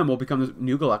Outer Rim will become the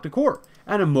new galactic core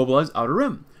and a mobilized Outer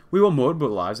Rim. We will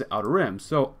mobilize the Outer Rim.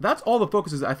 So that's all the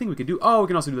focuses I think we can do. Oh, we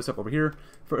can also do this stuff over here.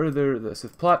 Further the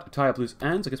Sith plot, tie up loose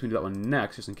ends. I guess we can do that one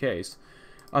next, just in case.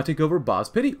 Take over Boz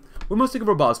Pity. We must take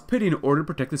over Boz Pity in order to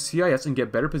protect the CIS and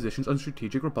get better positions on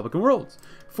strategic Republican worlds.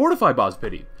 Fortify Boz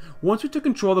Pity. Once we took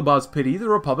control of the Boz Pity, the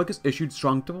Republic has issued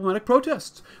strong diplomatic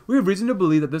protests. We have reason to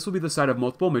believe that this will be the site of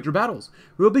multiple major battles.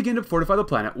 We will begin to fortify the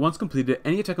planet. Once completed,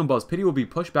 any attack on Boz Pity will be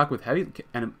pushed back with heavy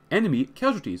enemy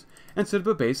casualties and set up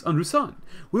a base on Rusan.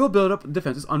 We will build up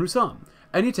defenses on Rusan.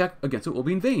 Any attack against it will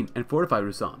be in vain and fortify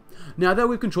Rusan. Now that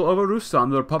we have control over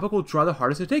Rusan, the Republic will try the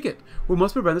hardest to take it. We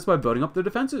must prevent this by building up their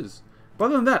defenses. But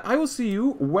other than that, I will see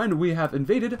you when we have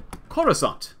invaded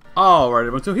Coruscant. Alright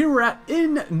everyone, so here we're at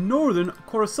in northern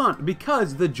Coruscant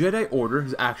because the Jedi Order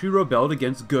has actually rebelled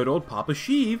against good old Papa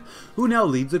Sheev, who now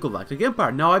leads the Galactic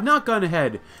Empire. Now I've not gone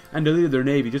ahead and deleted their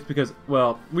navy just because,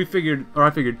 well, I figured,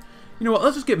 you know what,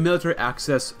 let's just get military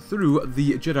access through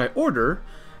the Jedi Order.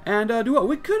 And do what?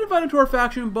 We could invite him to our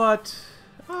faction, but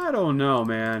I don't know,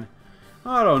 man.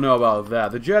 I don't know about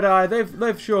that. The Jedi,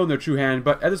 they've shown their true hand,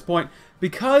 but at this point,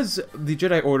 because the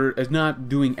Jedi Order is not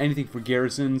doing anything for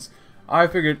garrisons, I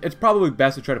figured it's probably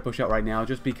best to try to push out right now,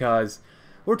 just because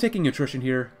we're taking attrition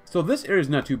here. So this area is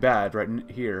not too bad right in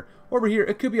here. Over here,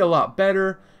 it could be a lot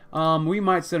better. We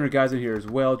might send our guys in here as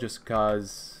well, just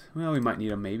because, well, we might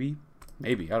need them, maybe.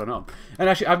 Maybe, I don't know. And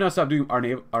actually, I've not stopped doing our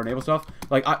naval stuff.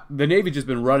 Like, the Navy's just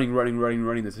been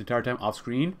running this entire time off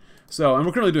screen. So, and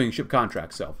we're currently doing ship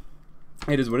contracts, so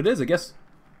it is what it is, I guess.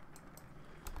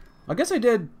 I guess I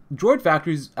did droid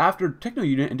factories after Techno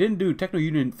Unit and didn't do Techno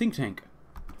Unit Think Tank.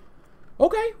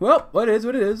 Okay, well, what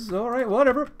it is. Alright,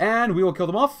 whatever. And we will kill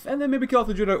them off, and then maybe kill off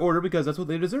the Jedi Order because that's what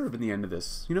they deserve in the end of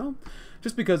this, you know?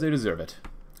 Just because they deserve it.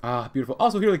 Ah, beautiful.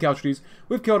 Also, here are the casualties.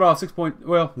 We've killed off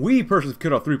we personally have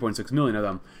killed off 3.6 million of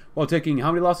them, while taking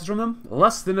how many losses from them?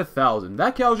 Less than 1,000.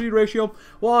 That casualty ratio,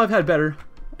 well, I've had better.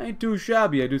 Ain't too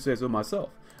shabby, I do say so myself.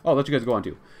 Oh, I'll let you guys go on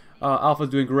too. Alpha's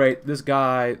doing great. This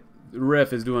guy,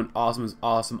 Riff, is doing awesome. Is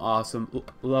awesome.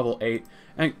 Level 8.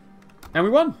 And we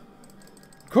won.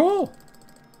 Cool.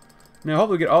 Now,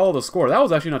 hopefully we get all the score. That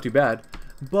was actually not too bad.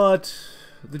 But,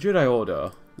 the Jedi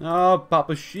Order. Oh,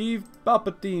 Papa Sheev,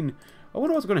 Palpatine. I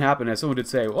wonder what's going to happen, as someone did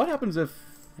say. What happens if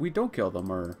we don't kill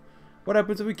them? Or what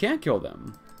happens if we can't kill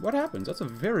them? What happens? That's a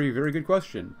very, very good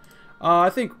question. I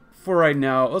think for right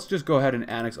now, let's just go ahead and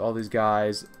annex all these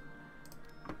guys.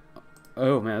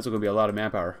 Oh, man, that's going to be a lot of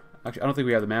manpower. Actually, I don't think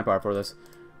we have the manpower for this.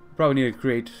 We probably need to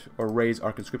create or raise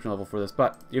our conscription level for this,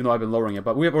 but even though I've been lowering it.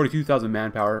 But we have already 2,000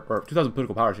 manpower, or 2,000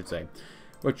 political power, I should say.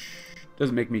 Which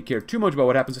doesn't make me care too much about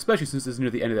what happens, especially since this is near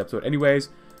the end of the episode anyways.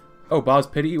 Oh, Bob's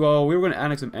Pity. Well, we were going to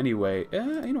annex him anyway.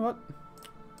 You know what?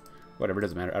 Whatever, it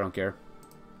doesn't matter. I don't care.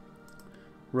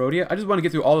 Rhodia. I just want to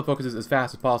get through all the focuses as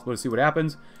fast as possible to see what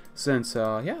happens. Since,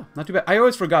 yeah, not too bad. I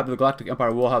always forgot that the Galactic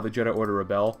Empire will have the Jedi Order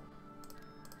rebel.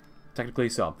 Technically,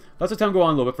 so. Let's let time go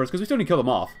on a little bit first, because we still need to kill them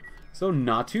off. So,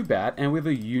 not too bad. And we have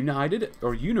a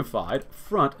unified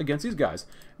front against these guys.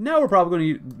 Now we're probably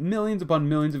going to need millions upon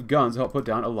millions of guns to help put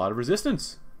down a lot of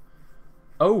resistance.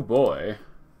 Oh, boy.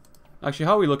 Actually,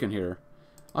 how are we looking here?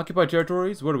 Occupied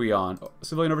territories? What are we on?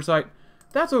 Civilian oversight?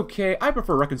 That's okay. I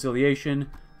prefer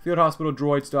reconciliation. Field hospital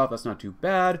droid stuff. That's not too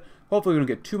bad. Hopefully we don't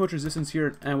get too much resistance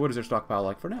here. And what is their stockpile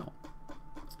like for now?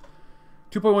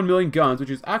 2.1 million guns, which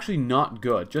is actually not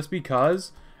good. Just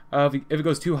because if it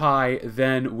goes too high,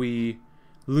 then we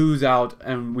lose out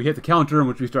and we hit the counter in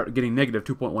which we start getting negative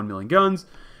 2.1 million guns.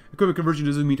 Equipment conversion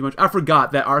doesn't mean too much. I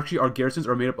forgot that actually our garrisons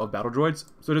are made up of battle droids,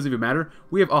 so it doesn't even matter.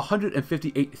 We have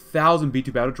 158,000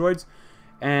 B2 battle droids,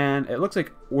 and it looks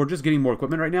like we're just getting more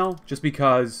equipment right now, just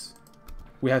because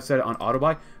we have set it on auto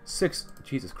buy.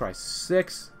 Jesus Christ,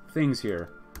 6 things here.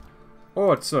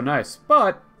 Oh, it's so nice.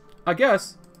 But I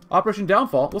guess Operation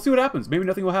Downfall. We'll see what happens. Maybe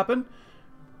nothing will happen,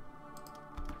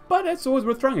 but it's always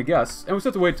worth trying, I guess. And we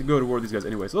still have to wait to go to war with these guys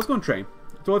anyway. So let's go and train.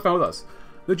 Totally fine with us.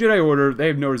 The Jedi Order, they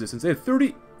have no resistance. They have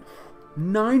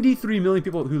 93 million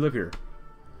people who live here.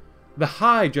 The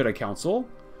High Jedi Council,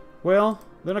 well,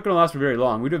 they're not going to last for very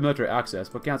long. We do have military access,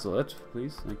 but cancel it,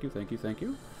 please. Thank you, thank you, thank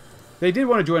you. They did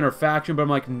want to join our faction, but I'm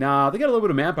like, nah, they got a little bit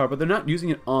of manpower, but they're not using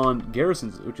it on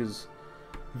garrisons, which is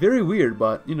very weird,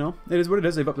 but, you know, it is what it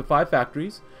is. They've up to 5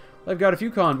 factories. They've got a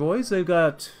few convoys. They've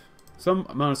got some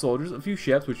amount of soldiers, a few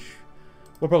ships, which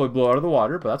we'll probably blow out of the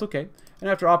water, but that's okay. And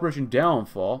after Operation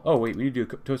Downfall, oh, wait, we need to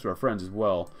do a toast to our friends as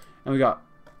well. And we got,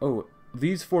 oh,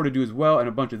 these 4 to do as well, and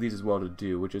a bunch of these as well to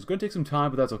do, which is going to take some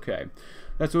time, but that's okay.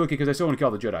 That's okay, because I still want to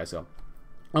kill the Jedi, so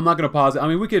I'm not going to pause it. I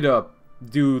mean, we could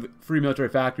do free military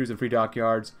factories and free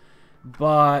dockyards,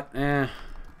 but, it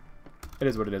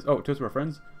is what it is. Oh, toast to our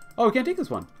friends? Oh, we can't take this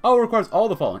one. Oh, it requires all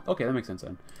the following. Okay, that makes sense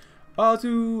then. Let's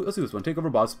do this one. Take over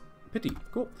Boss Pity.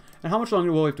 Cool. And how much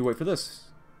longer will we have to wait for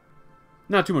this?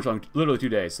 Not too much longer. Literally 2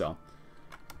 days, so.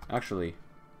 Actually,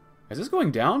 is this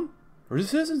going down?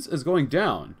 Resistance is going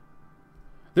down.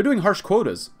 They're doing harsh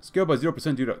quotas. Scaled by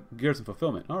 0% due to garrison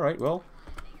fulfillment. Alright, well.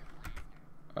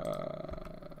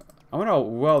 I wonder how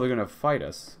well they're going to fight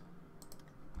us.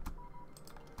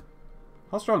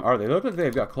 How strong are they? They look like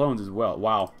they've got clones as well.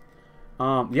 Wow.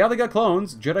 Yeah, they got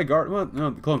clones. Jedi Guard. Well,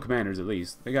 no, the clone commanders at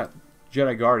least. They got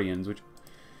Jedi Guardians, which,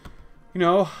 you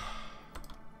know,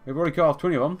 they've already cut off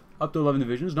 20 of them. Up to 11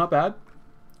 divisions. Not bad.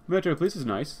 Military police is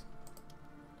nice.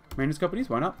 Maintenance companies,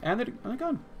 why not? And they're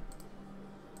gone.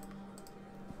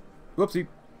 Whoopsie.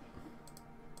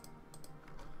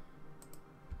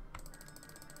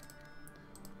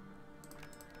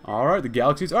 Alright, the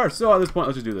galaxies are. So at this point,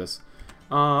 let's just do this.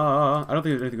 I don't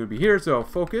think there's anything going to be here, so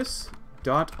focus.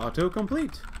 Dot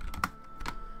autocomplete.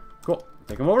 Cool.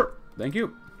 Take them over. Thank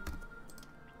you.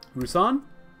 Rusan.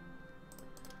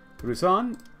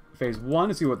 Phase 1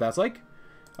 to see what that's like.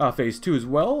 Phase 2 as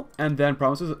well. And then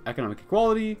promises economic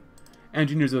equality.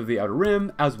 Engineers of the Outer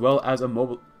Rim. As well as a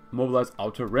mobilized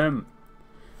Outer Rim.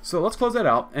 So let's close that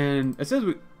out. And it says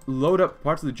we load up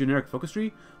parts of the generic focus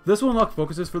tree. This will unlock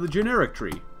focuses for the generic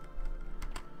tree.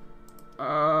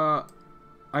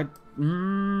 I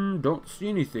don't see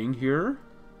anything here.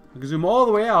 I can zoom all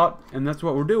the way out, and that's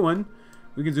what we're doing.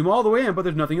 We can zoom all the way in, but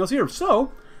there's nothing else here.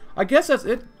 So, I guess that's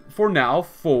it for now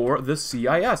for the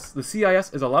CIS. The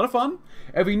CIS is a lot of fun.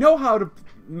 If you know how to,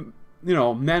 you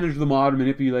know, manage the mod and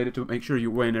manipulate it to make sure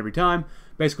you win every time,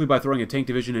 basically by throwing a tank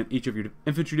division in each of your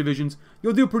infantry divisions,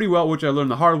 you'll do pretty well, which I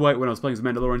learned the hard way when I was playing as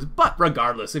Mandalorians. But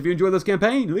regardless, if you enjoyed this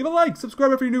campaign, leave a like,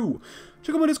 subscribe if you're new.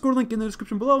 Check out my Discord link in the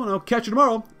description below, and I'll catch you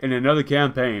tomorrow in another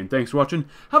campaign. Thanks for watching.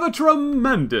 Have a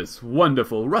tremendous,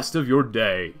 wonderful rest of your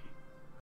day.